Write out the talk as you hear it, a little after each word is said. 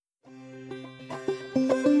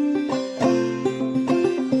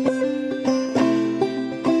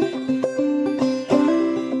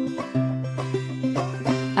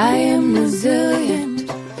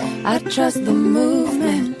trust the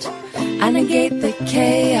movement. I negate the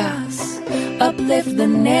chaos, uplift the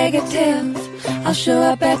negative. I'll show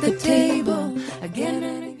up at the table again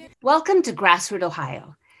and again. Welcome to Grassroot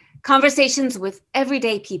Ohio, conversations with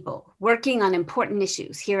everyday people working on important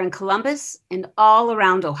issues here in Columbus and all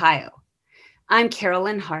around Ohio. I'm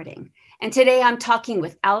Carolyn Harding, and today I'm talking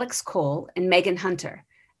with Alex Cole and Megan Hunter,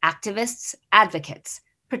 activists, advocates,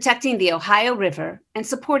 protecting the Ohio River and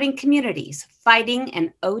supporting communities fighting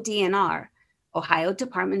an ODNR, Ohio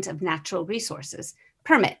Department of Natural Resources,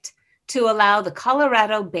 permit to allow the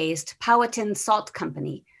Colorado-based Powhatan Salt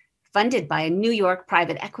Company, funded by a New York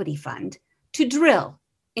private equity fund, to drill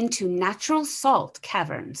into natural salt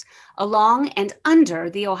caverns along and under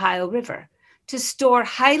the Ohio River to store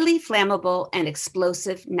highly flammable and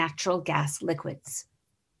explosive natural gas liquids.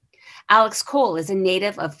 Alex Cole is a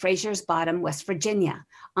native of Fraser's Bottom, West Virginia,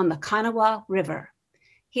 on the Kanawha River.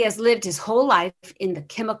 He has lived his whole life in the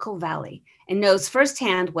Chemical Valley and knows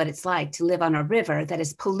firsthand what it's like to live on a river that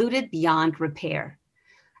is polluted beyond repair.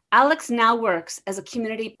 Alex now works as a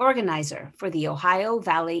community organizer for the Ohio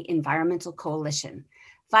Valley Environmental Coalition,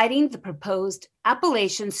 fighting the proposed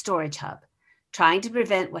Appalachian Storage Hub, trying to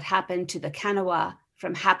prevent what happened to the Kanawha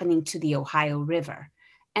from happening to the Ohio River,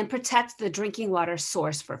 and protect the drinking water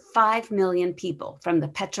source for 5 million people from the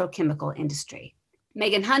petrochemical industry.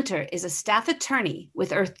 Megan Hunter is a staff attorney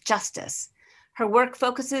with Earth Justice. Her work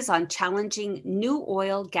focuses on challenging new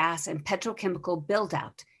oil, gas, and petrochemical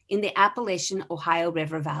buildout in the Appalachian Ohio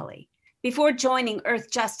River Valley. Before joining Earth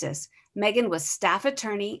Justice, Megan was staff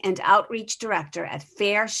attorney and outreach director at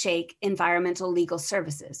Fair Shake Environmental Legal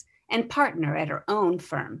Services and partner at her own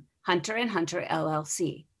firm, Hunter & Hunter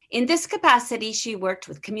LLC. In this capacity, she worked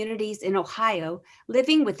with communities in Ohio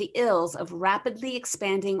living with the ills of rapidly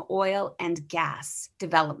expanding oil and gas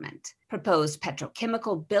development, proposed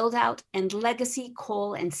petrochemical buildout, and legacy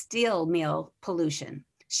coal and steel mill pollution.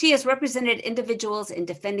 She has represented individuals in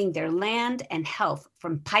defending their land and health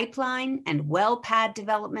from pipeline and well pad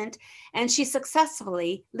development, and she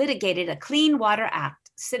successfully litigated a Clean Water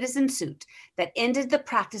Act citizen suit that ended the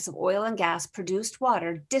practice of oil and gas produced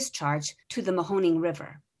water discharged to the Mahoning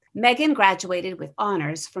River. Megan graduated with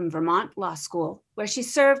honors from Vermont Law School, where she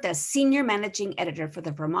served as senior managing editor for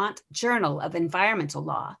the Vermont Journal of Environmental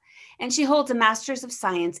Law, and she holds a Master's of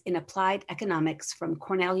Science in Applied Economics from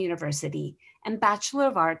Cornell University and Bachelor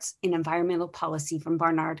of Arts in Environmental Policy from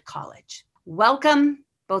Barnard College. Welcome,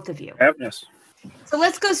 both of you. Yes. So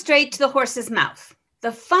let's go straight to the horse's mouth. The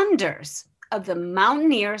funders of the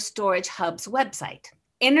Mountaineer Storage Hub's website.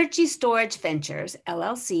 Energy Storage Ventures,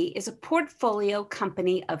 LLC, is a portfolio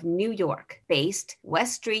company of New York-based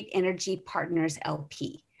West Street Energy Partners,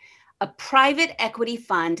 LP, a private equity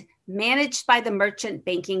fund managed by the merchant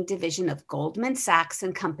banking division of Goldman Sachs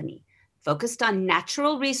and Company, focused on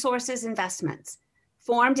natural resources investments,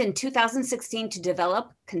 formed in 2016 to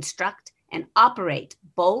develop, construct, and operate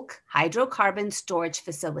bulk hydrocarbon storage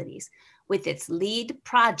facilities, with its lead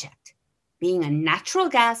project being a natural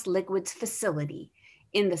gas liquids facility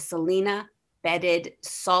in the Salina bedded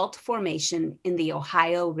salt formation in the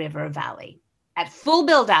Ohio River Valley. At full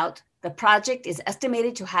build-out, the project is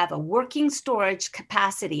estimated to have a working storage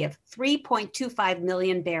capacity of 3.25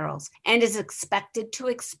 million barrels and is expected to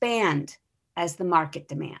expand as the market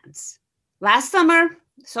demands. Last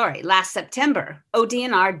September,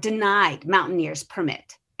 ODNR denied Mountaineer's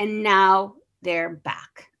permit, and now they're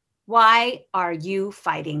back. Why are you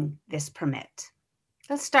fighting this permit?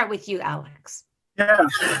 Let's start with you, Alex. Yeah,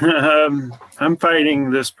 I'm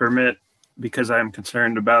fighting this permit because I'm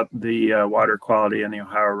concerned about the water quality in the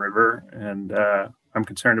Ohio River, and I'm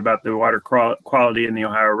concerned about the water quality in the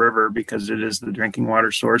Ohio River because it is the drinking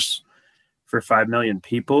water source for 5 million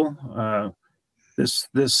people.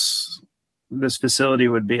 This facility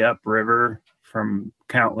would be upriver from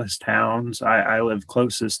countless towns. I live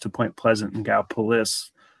closest to Point Pleasant and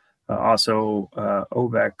Gallipolis. Also,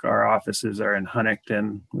 OVEC, our offices are in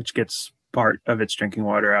Huntington, which gets part of its drinking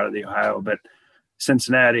water out of the Ohio, but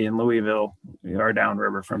Cincinnati and Louisville are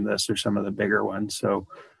downriver from this. They're some of the bigger ones. So,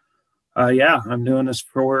 I'm doing this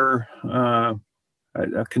for a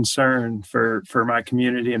concern for my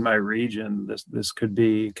community and my region. This could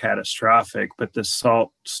be catastrophic, but the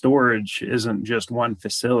salt storage isn't just one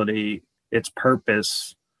facility. Its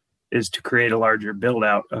purpose is to create a larger build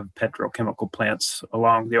out of petrochemical plants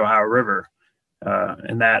along the Ohio River.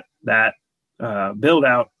 And that build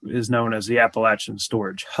out is known as the Appalachian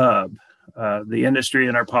Storage Hub. The industry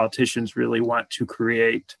and our politicians really want to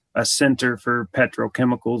create a center for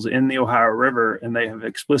petrochemicals in the Ohio River, and they have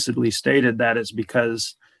explicitly stated that is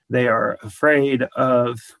because they are afraid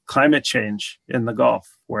of climate change in the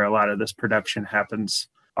Gulf, where a lot of this production happens.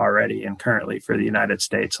 already and currently for the United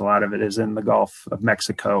States. A lot of it is in the Gulf of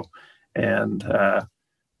Mexico. And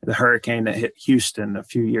the hurricane that hit Houston a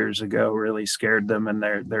few years ago really scared them, and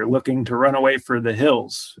they're looking to run away for the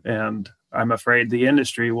hills. And I'm afraid the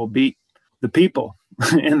industry will beat the people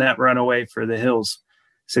in that runaway for the hills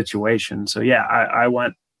situation. So yeah, I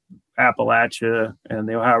want Appalachia and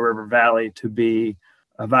the Ohio River Valley to be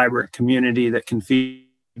a vibrant community that can feed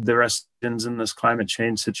the residents in this climate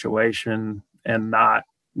change situation, and not,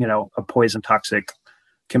 a poison toxic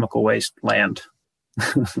chemical waste land.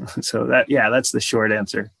 So that's the short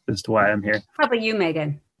answer as to why I'm here. How about you,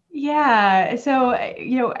 Megan? Yeah. So,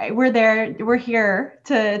 we're here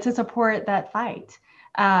to support that fight.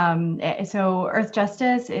 So Earth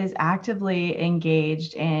Justice is actively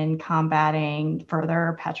engaged in combating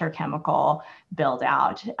further petrochemical build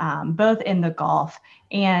out, both in the Gulf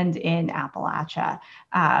and in Appalachia.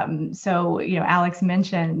 So, Alex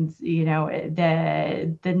mentioned,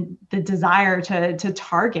 the desire to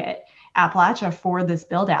target Appalachia for this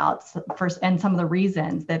build out first, and some of the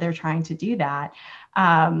reasons that they're trying to do that.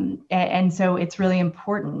 And so it's really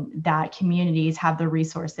important that communities have the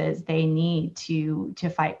resources they need to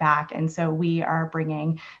fight back. And so we are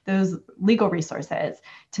bringing those legal resources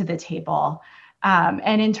to the table.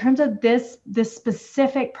 And in terms of this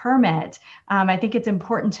specific permit, I think it's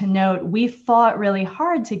important to note we fought really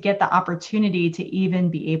hard to get the opportunity to even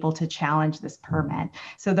be able to challenge this permit.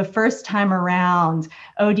 So the first time around,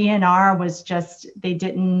 ODNR was they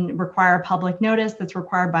didn't require a public notice that's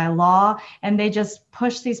required by law, and they just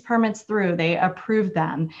pushed these permits through. They approved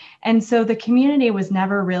them. And so the community was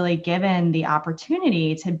never really given the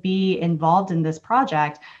opportunity to be involved in this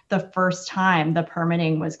project the first time the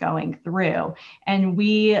permitting was going through. And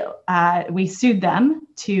we sued them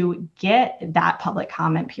to get that public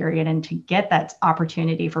comment period and to get that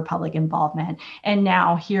opportunity for public involvement. And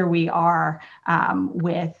now here we are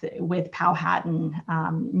with Powhatan,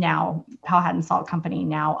 now Powhatan Salt Company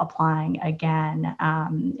now applying again.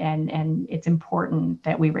 And it's important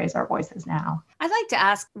that we raise our voices now. I'd like to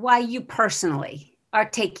ask why you personally are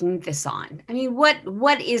taking this on. I mean,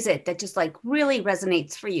 what is it that just really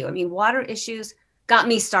resonates for you? I mean, water issues got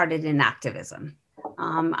me started in activism.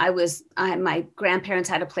 My grandparents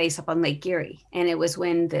had a place up on Lake Erie, and it was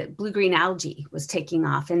when the blue-green algae was taking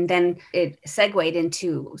off. And then it segued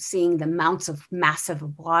into seeing the amounts of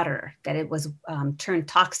massive water that it was turned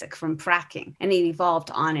toxic from fracking. And it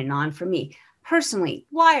evolved on and on for me. Personally,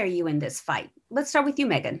 why are you in this fight? Let's start with you,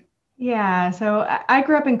 Megan. Yeah, so I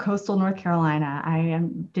grew up in coastal North Carolina. I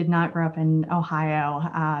did not grow up in Ohio.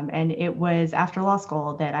 And it was after law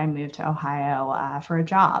school that I moved to Ohio for a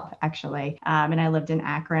job, actually. And I lived in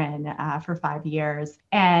Akron for 5 years.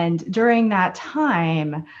 And during that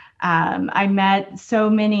time, I met so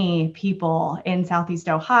many people in Southeast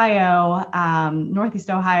Ohio, Northeast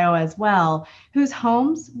Ohio as well, whose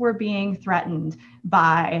homes were being threatened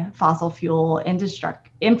by fossil fuel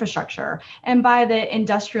infrastructure and by the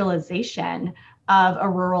industrialization of a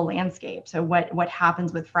rural landscape. So what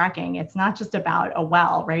happens with fracking, it's not just about a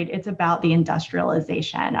well, right? It's about the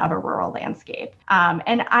industrialization of a rural landscape.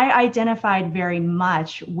 And I identified very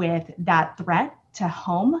much with that threat to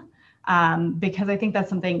home. Because I think that's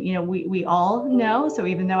something, we all know. So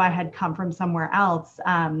even though I had come from somewhere else,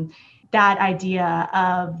 that idea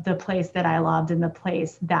of the place that I loved and the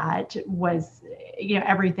place that was,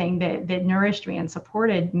 everything that nourished me and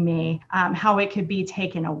supported me, how it could be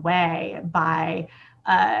taken away by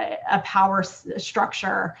a power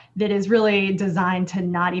structure that is really designed to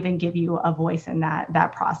not even give you a voice in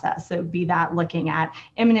that process. So be that looking at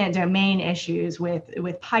eminent domain issues with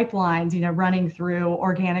pipelines, running through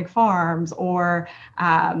organic farms or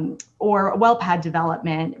well pad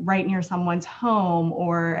development right near someone's home,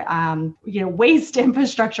 or waste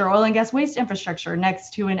infrastructure, oil and gas waste infrastructure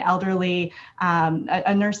next to an elderly,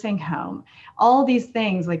 a nursing home. All these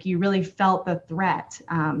things, you really felt the threat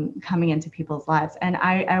coming into people's lives. And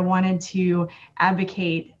I wanted to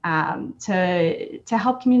advocate to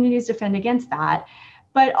help communities defend against that.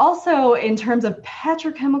 But also in terms of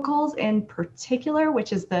petrochemicals in particular,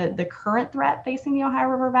 which is the current threat facing the Ohio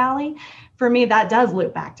River Valley, for me, that does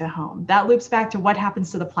loop back to home. That loops back to what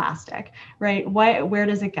happens to the plastic, right? Where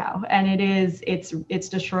does it go? And it's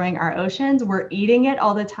destroying our oceans. We're eating it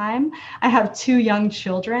all the time. I have 2 young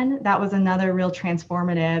children. That was another real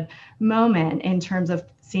transformative moment in terms of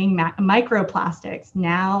seeing microplastics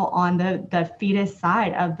now on the fetus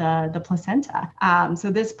side of the placenta. So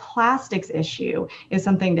this plastics issue is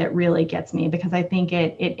something that really gets me, because I think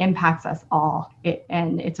it impacts us all.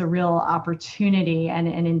 And it's a real opportunity. And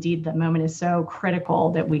indeed, the moment is so critical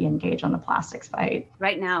that we engage on the plastics fight.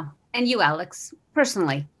 Right now. And you, Alex,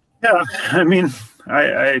 personally? Yeah, I mean,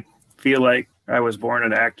 I feel like I was born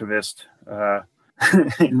an activist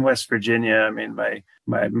in West Virginia. I mean,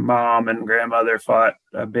 my mom and grandmother fought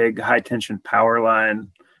a big high tension power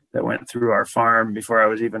line that went through our farm before I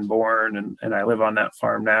was even born, and I live on that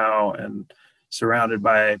farm now and surrounded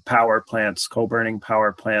by power plants, coal burning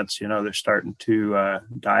power plants. You know, they're starting to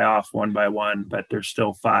die off one by one, but there's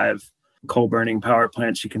still 5 coal burning power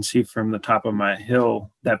plants you can see from the top of my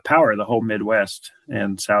hill that power the whole Midwest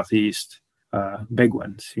and Southeast, big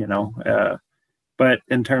ones, you know. But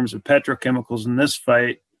in terms of petrochemicals in this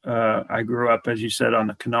fight, I grew up, as you said, on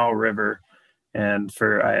the Kanawha River. And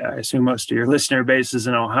I assume most of your listener base is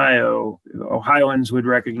in Ohio. Ohioans would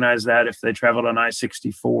recognize that if they traveled on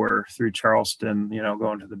I-64 through Charleston, you know,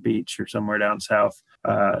 going to the beach or somewhere down south.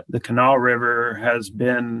 The Kanawha River has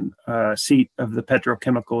been a seat of the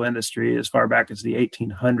petrochemical industry as far back as the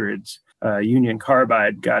 1800s. Union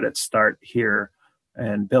Carbide got its start here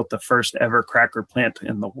and built the first ever cracker plant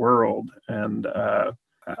in the world. And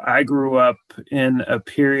I grew up in a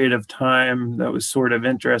period of time that was sort of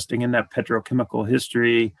interesting in that petrochemical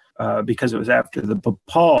history because it was after the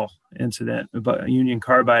Bhopal incident. But Union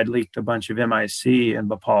Carbide leaked a bunch of MIC in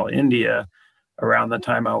Bhopal, India, around the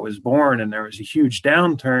time I was born. And there was a huge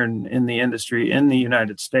downturn in the industry in the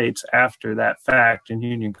United States after that fact. And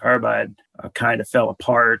Union Carbide kind of fell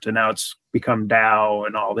apart, and now it's become Dow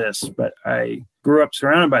and all this. But I grew up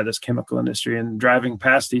surrounded by this chemical industry and driving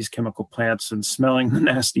past these chemical plants and smelling the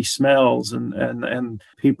nasty smells, and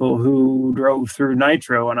people who drove through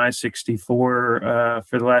Nitro on I-64 for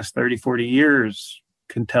the last 30, 40 years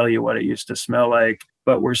can tell you what it used to smell like.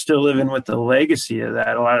 But we're still living with the legacy of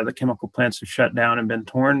that. A lot of the chemical plants have shut down and been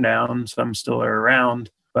torn down. Some still are around.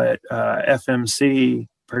 But FMC,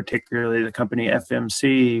 particularly the company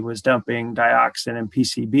FMC, was dumping dioxin and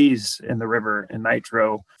PCBs in the river in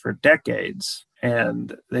Nitro for decades.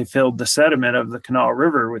 And they filled the sediment of the Kanawha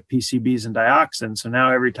River with PCBs and dioxin. So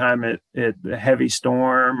now every time a heavy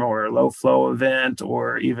storm or a low flow event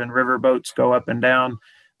or even river boats go up and down,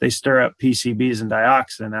 they stir up PCBs and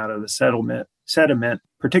dioxin out of the sediment,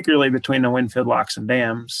 particularly between the Winfield locks and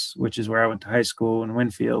dams, which is where I went to high school in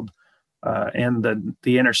Winfield, and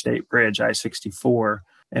the interstate bridge, I-64.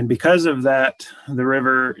 And because of that, the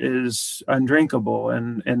river is undrinkable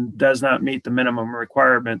and does not meet the minimum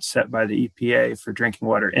requirements set by the EPA for drinking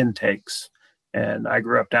water intakes. And I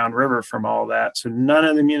grew up downriver from all that. So none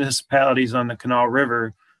of the municipalities on the Kanawha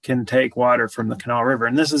River can take water from the Kanawha River.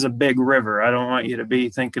 And this is a big river. I don't want you to be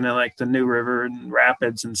thinking of like the New River and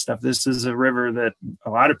Rapids and stuff. This is a river that a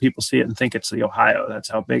lot of people see it and think it's the Ohio. That's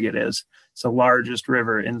how big it is. It's the largest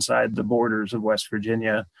river inside the borders of West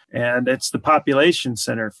Virginia. And it's the population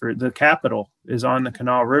center for the capital is on the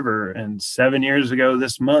Kanawha River. And 7 years ago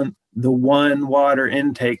this month, the one water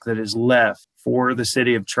intake that is left for the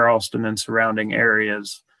city of Charleston and surrounding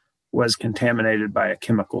areas was contaminated by a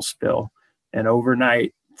chemical spill. And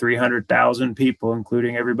overnight, 300,000 people,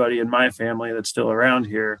 including everybody in my family that's still around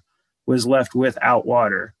here, was left without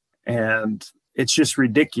water. And it's just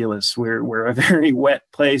ridiculous. We're a very wet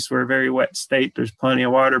place. We're a very wet state. There's plenty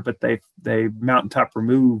of water, but they Mountaintop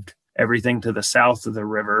removed everything to the south of the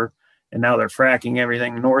river. And now they're fracking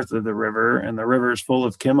everything north of the river. And the river is full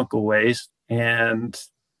of chemical waste. And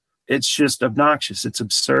it's just obnoxious. It's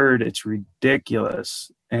absurd. It's ridiculous.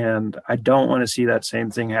 And I don't want to see that same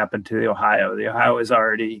thing happen to the Ohio. The Ohio is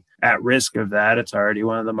already at risk of that. It's already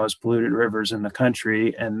one of the most polluted rivers in the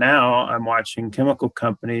country. And now I'm watching chemical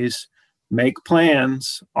companies make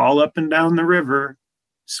plans all up and down the river,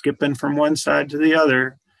 skipping from one side to the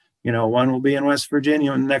other. You know, one will be in West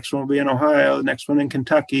Virginia, and the next one will be in Ohio, the next one in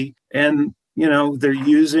Kentucky. And, you know, they're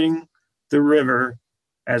using the river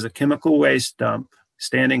as a chemical waste dump,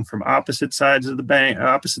 standing from opposite sides of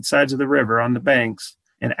the river on the banks,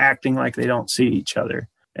 and acting like they don't see each other.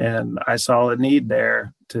 And I saw a need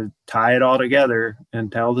there to tie it all together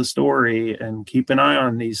and tell the story and keep an eye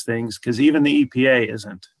on these things, because even the EPA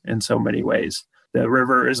isn't in so many ways. The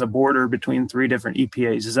river is a border between 3 different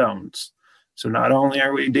EPA zones. So not only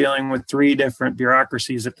are we dealing with 3 different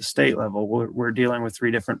bureaucracies at the state level, we're dealing with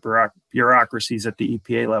 3 different bureaucracies at the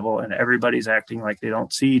EPA level, and everybody's acting like they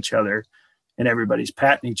don't see each other, and everybody's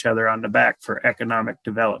patting each other on the back for economic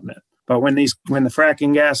development. But when the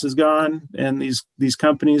fracking gas is gone and these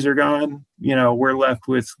companies are gone, you know, we're left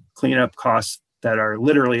with cleanup costs that are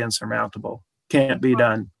literally insurmountable. Can't be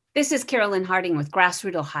done. This is Carolyn Harding with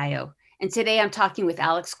Grassroot Ohio. And today I'm talking with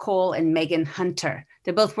Alex Cole and Megan Hunter.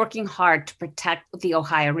 They're both working hard to protect the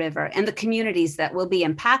Ohio River and the communities that will be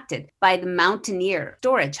impacted by the Mountaineer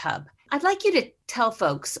Storage Hub. I'd like you to tell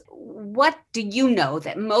folks, what do you know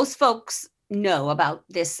that most folks know about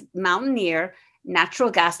this Mountaineer natural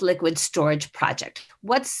gas liquid storage project.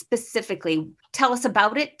 What specifically, tell us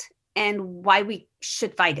about it and why we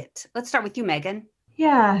should fight it. Let's start with you, Megan.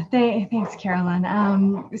 Yeah, thanks,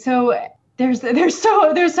 Carolyn. So there's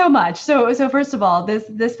so much. So first of all,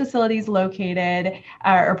 this facility is located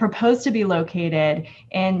or proposed to be located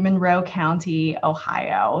in Monroe County,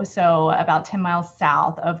 Ohio. So about 10 miles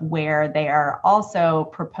south of where they are also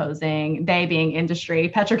proposing, they being industry,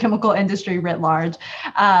 petrochemical industry writ large,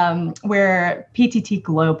 where PTT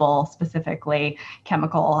Global, specifically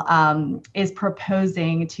chemical, is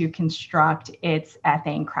proposing to construct its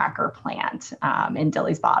ethane cracker plant in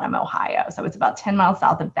Dilly's Bottom, Ohio. So it's about 10 miles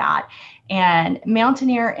south of that. And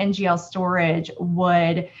Mountaineer NGL Storage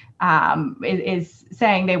is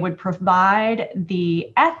saying they would provide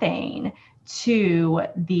the ethane to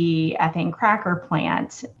the ethane cracker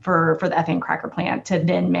plant for the ethane cracker plant to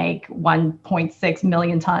then make 1.6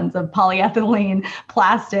 million tons of polyethylene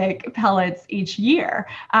plastic pellets each year.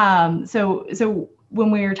 So when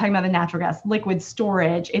we were talking about the natural gas liquid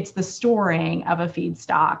storage, it's the storing of a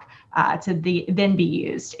feedstock to then be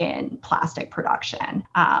used in plastic production.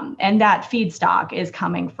 And that feedstock is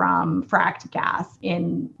coming from fracked gas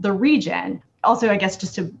in the region. Also, I guess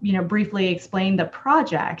just to briefly explain the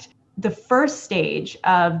project, the first stage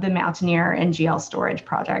of the Mountaineer NGL storage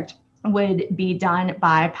project would be done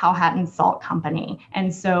by Powhatan Salt Company.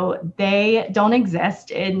 And so they don't exist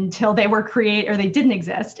until they were created, or they didn't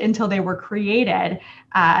exist until they were created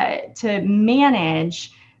to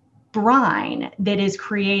manage brine that is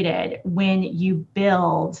created when you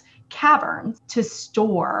build caverns to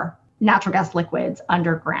store natural gas liquids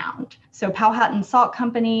underground. So Powhatan Salt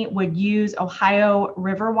Company would use Ohio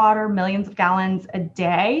river water, millions of gallons a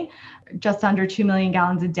day, just under 2 million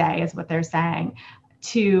gallons a day is what they're saying,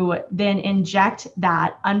 to then inject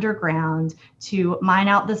that underground to mine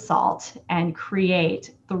out the salt and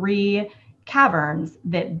create 3 caverns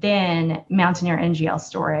that then Mountaineer NGL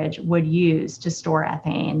Storage would use to store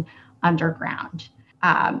ethane underground.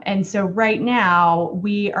 And so right now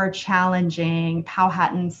we are challenging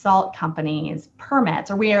Powhatan Salt Company's permits,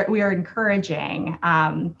 or we are encouraging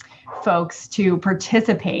folks to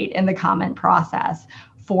participate in the comment process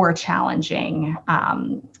for challenging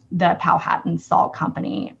the Powhatan Salt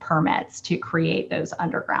Company permits to create those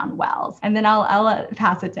underground wells. And then I'll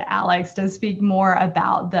pass it to Alex to speak more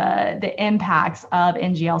about the impacts of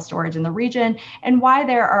NGL storage in the region and why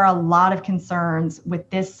there are a lot of concerns with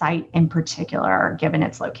this site in particular, given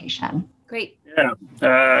its location. Great.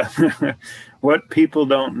 Yeah. What people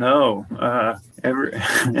don't know,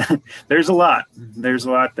 there's a lot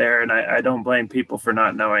there. And I don't blame people for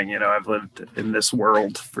not knowing. I've lived in this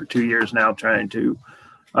world for 2 years now, trying to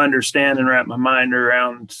understand and wrap my mind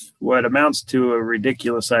around what amounts to a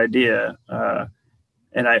ridiculous idea.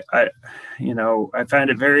 And I find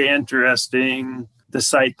it very interesting, the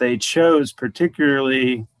site they chose,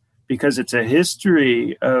 particularly because it's a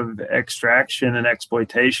history of extraction and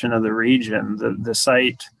exploitation of the region. The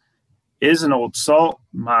site is an old salt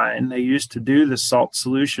mine. They used to do the salt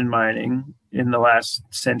solution mining in the last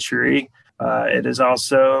century. It is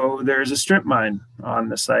also, there's a strip mine on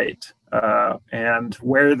the site. And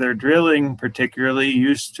where they're drilling particularly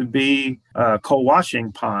used to be coal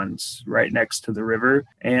washing ponds right next to the river.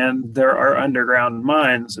 And there are underground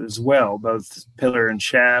mines as well, both pillar and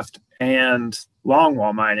shaft, and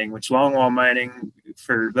longwall mining, which longwall mining,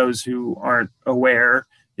 for those who aren't aware,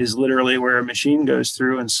 is literally where a machine goes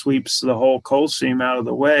through and sweeps the whole coal seam out of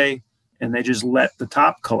the way, and they just let the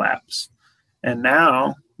top collapse. And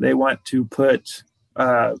now they want to put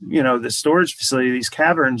the storage facility, these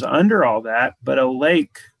caverns under all that, but a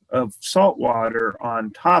lake of salt water on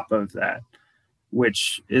top of that,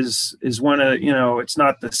 which is one of, it's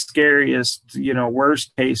not the scariest,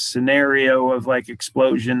 worst case scenario of like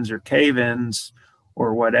explosions or cave-ins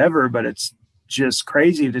or whatever, but it's just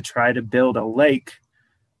crazy to try to build a lake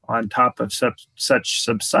on top of such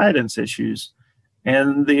subsidence issues.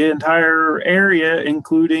 And the entire area,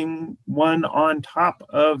 including one on top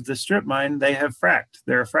of the strip mine, they have fracked.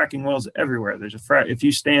 There are fracking wells everywhere. There's if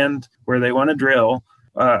you stand where they want to drill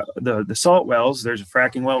the salt wells, there's a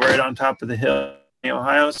fracking well right on top of the hill in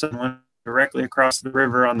Ohio, and one directly across the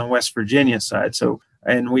river on the West Virginia side.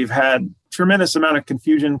 And we've had tremendous amount of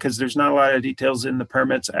confusion because there's not a lot of details in the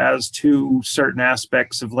permits as to certain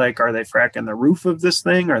aspects of, like, are they fracking the roof of this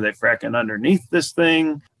thing? Are they fracking underneath this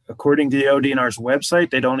thing? According to the ODNR's website,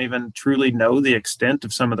 they don't even truly know the extent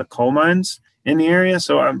of some of the coal mines in the area.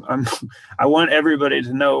 So I want everybody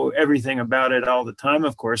to know everything about it all the time,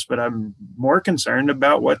 of course, but I'm more concerned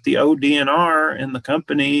about what the ODNR and the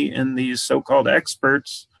company and these so-called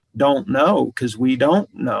experts don't know because we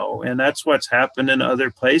don't know. And that's what's happened in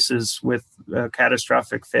other places with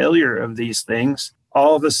catastrophic failure of these things.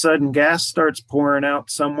 All of a sudden, gas starts pouring out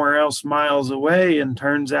somewhere else miles away, and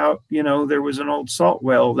turns out, there was an old salt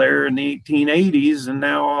well there in the 1880s, and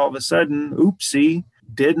now all of a sudden, oopsie,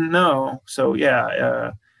 didn't know. So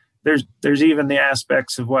yeah, there's even the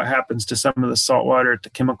aspects of what happens to some of the salt water at the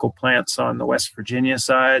chemical plants on the West Virginia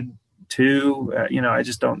side too.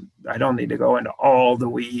 I don't need to go into all the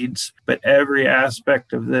weeds, but every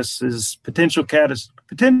aspect of this is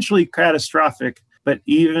potentially catastrophic. But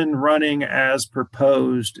even running as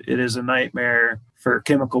proposed, it is a nightmare for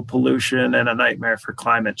chemical pollution and a nightmare for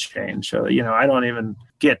climate change. So, I don't even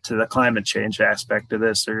get to the climate change aspect of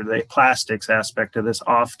this or the plastics aspect of this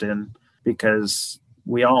often, because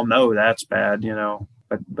we all know that's bad,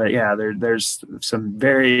 But yeah, there's some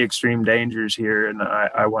very extreme dangers here, and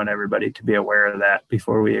I want everybody to be aware of that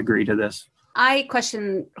before we agree to this. I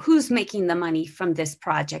question who's making the money from this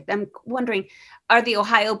project. I'm wondering, are the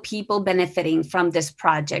Ohio people benefiting from this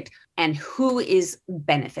project, and who is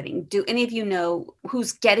benefiting? Do any of you know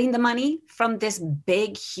who's getting the money from this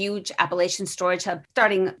big, huge Appalachian storage hub,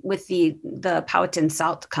 starting with the Powhatan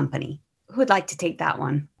Salt Company? Who would like to take that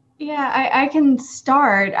one? Yeah, I can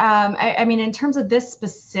start. I mean, in terms of this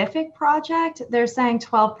specific project, they're saying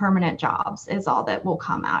 12 permanent jobs is all that will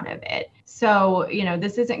come out of it. So,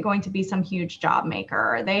 this isn't going to be some huge job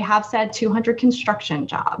maker. They have said 200 construction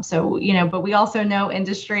jobs. So, but we also know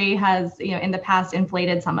industry has, in the past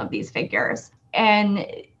inflated some of these figures. And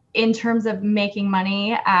in terms of making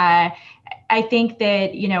money, I think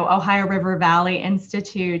that, Ohio River Valley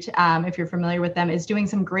Institute, if you're familiar with them, is doing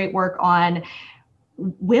some great work on,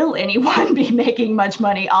 will anyone be making much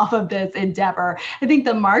money off of this endeavor? I think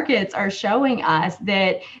the markets are showing us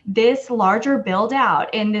that this larger build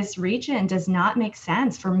out in this region does not make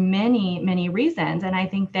sense for many, many reasons. And I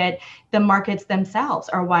think that the markets themselves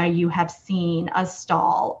are why you have seen a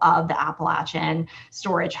stall of the Appalachian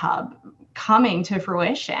storage hub coming to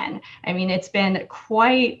fruition. I mean, it's been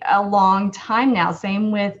quite a long time now, same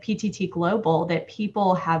with PTT Global, that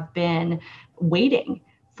people have been waiting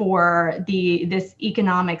for this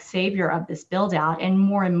economic savior of this build out. And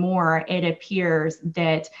more, it appears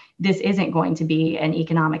that this isn't going to be an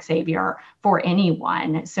economic savior for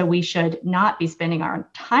anyone. So we should not be spending our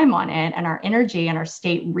time on it and our energy and our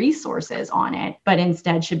state resources on it, but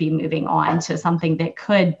instead should be moving on to something that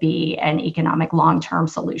could be an economic long-term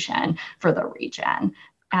solution for the region.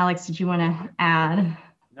 Alex, did you want to add?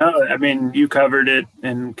 No, I mean, you covered it,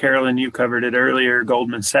 and Carolyn, you covered it earlier.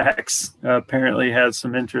 Goldman Sachs apparently has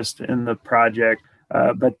some interest in the project,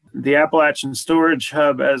 but the Appalachian Storage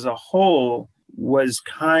Hub as a whole was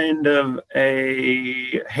kind of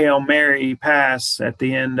a Hail Mary pass at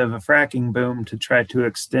the end of a fracking boom to try to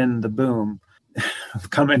extend the boom.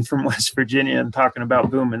 Coming from West Virginia and talking about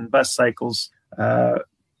boom and bust cycles, where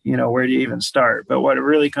do you even start? But what it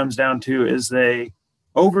really comes down to is they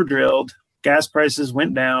over-drilled. Gas prices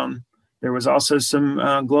went down. There was also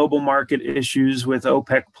some global market issues with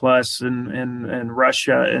OPEC Plus and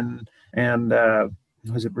Russia and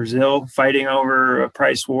was it Brazil fighting over a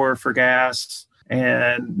price war for gas.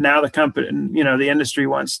 And now the company, the industry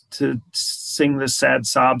wants to sing this sad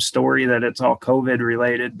sob story that it's all COVID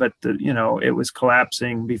related, but it was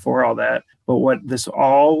collapsing before all that. But what this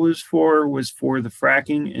all was for the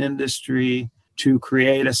fracking industry to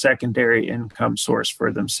create a secondary income source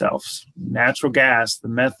for themselves. Natural gas, the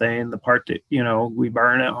methane, the part that, we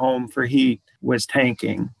burn at home for heat, was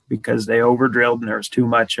tanking because they over-drilled and there was too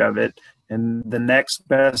much of it. And the next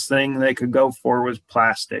best thing they could go for was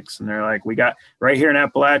plastics. And they're like, we got right here in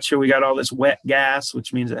Appalachia, we got all this wet gas,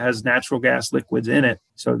 which means it has natural gas liquids in it.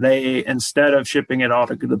 So they, instead of shipping it all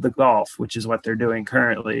to the Gulf, which is what they're doing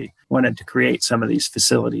currently, wanted to create some of these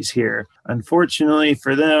facilities here. Unfortunately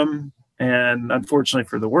for them, and unfortunately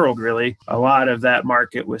for the world, really, a lot of that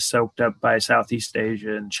market was soaked up by Southeast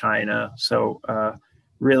Asia and China. So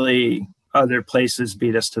really, other places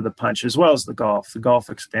beat us to the punch, as well as the Gulf. The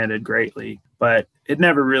Gulf expanded greatly, but it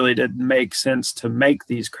never really did make sense to make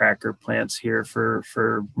these cracker plants here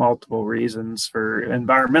for multiple reasons, for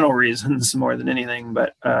environmental reasons more than anything.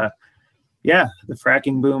 But the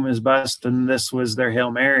fracking boom is bust, and this was their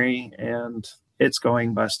Hail Mary, and it's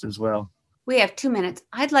going bust as well. We have 2 minutes.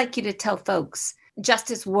 I'd like you to tell folks,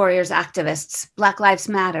 justice warriors, activists, Black Lives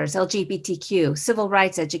Matters, LGBTQ, civil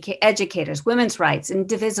rights educators, women's rights,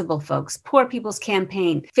 indivisible folks, Poor People's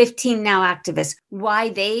Campaign, 15 Now activists, why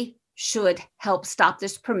they should help stop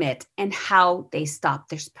this permit and how they stop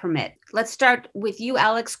this permit. Let's start with you,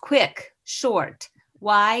 Alex. Quick, short.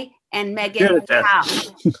 Why And Megan, how?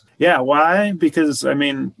 Yeah, why? Because, I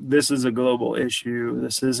mean, this is a global issue.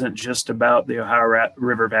 This isn't just about the Ohio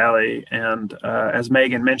River Valley. And as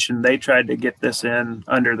Megan mentioned, they tried to get this in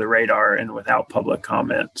under the radar and without public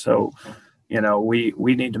comment. So, you know, we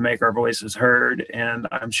need to make our voices heard. And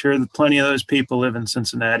I'm sure that plenty of those people live in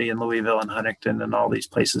Cincinnati and Louisville and Huntington and all these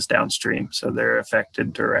places downstream. So they're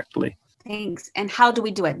affected directly. Thanks. And how do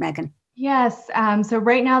we do it, Megan? Yes. So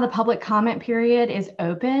right now the public comment period is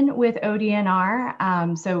open with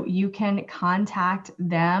ODNR. So you can contact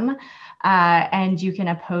them and you can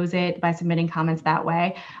oppose it by submitting comments that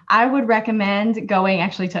way. I would recommend going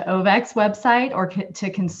actually to OVEC's website or to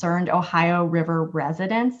Concerned Ohio River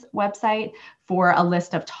Residents website for a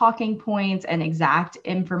list of talking points and exact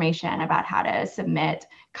information about how to submit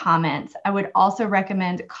comments. I would also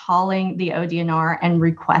recommend calling the ODNR and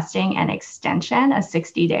requesting an extension, a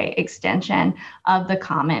 60-day extension of the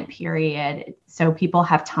comment period, so people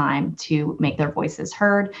have time to make their voices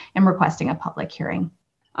heard and requesting a public hearing.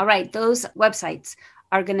 All right, those websites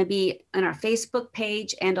are going to be on our Facebook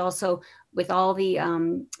page and also with all the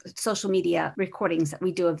social media recordings that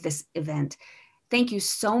we do of this event. Thank you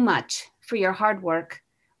so much for your hard work.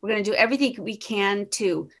 We're going to do everything we can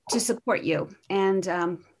to support you,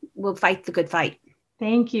 and we'll fight the good fight.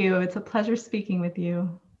 Thank you. It's a pleasure speaking with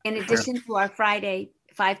you. In addition to our Friday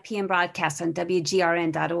 5 p.m. broadcast on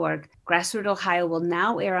WGRN.org, Grassroot Ohio will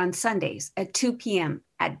now air on Sundays at 2 p.m.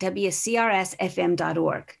 at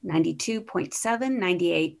WCRSFM.org,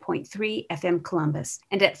 92.7, 98.3 FM Columbus,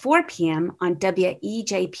 and at 4 p.m. on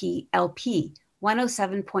WEJP-LP,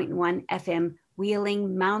 107.1 FM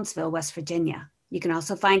Wheeling, Moundsville, West Virginia. You can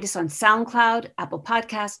also find us on SoundCloud, Apple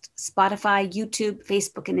Podcasts, Spotify, YouTube,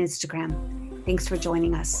 Facebook, and Instagram. Thanks for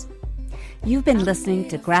joining us. You've been listening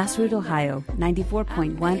to Grassroot Ohio,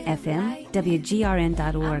 94.1 FM,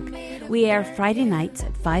 WGRN.org. We air Friday nights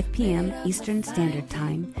at 5 p.m. Eastern Standard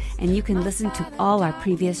Time, and you can listen to all our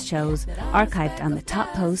previous shows archived on the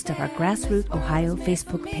top post of our Grassroot Ohio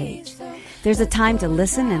Facebook page. There's a time to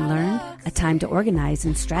listen and learn, a time to organize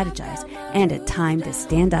and strategize, and a time to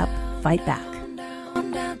stand up, fight back.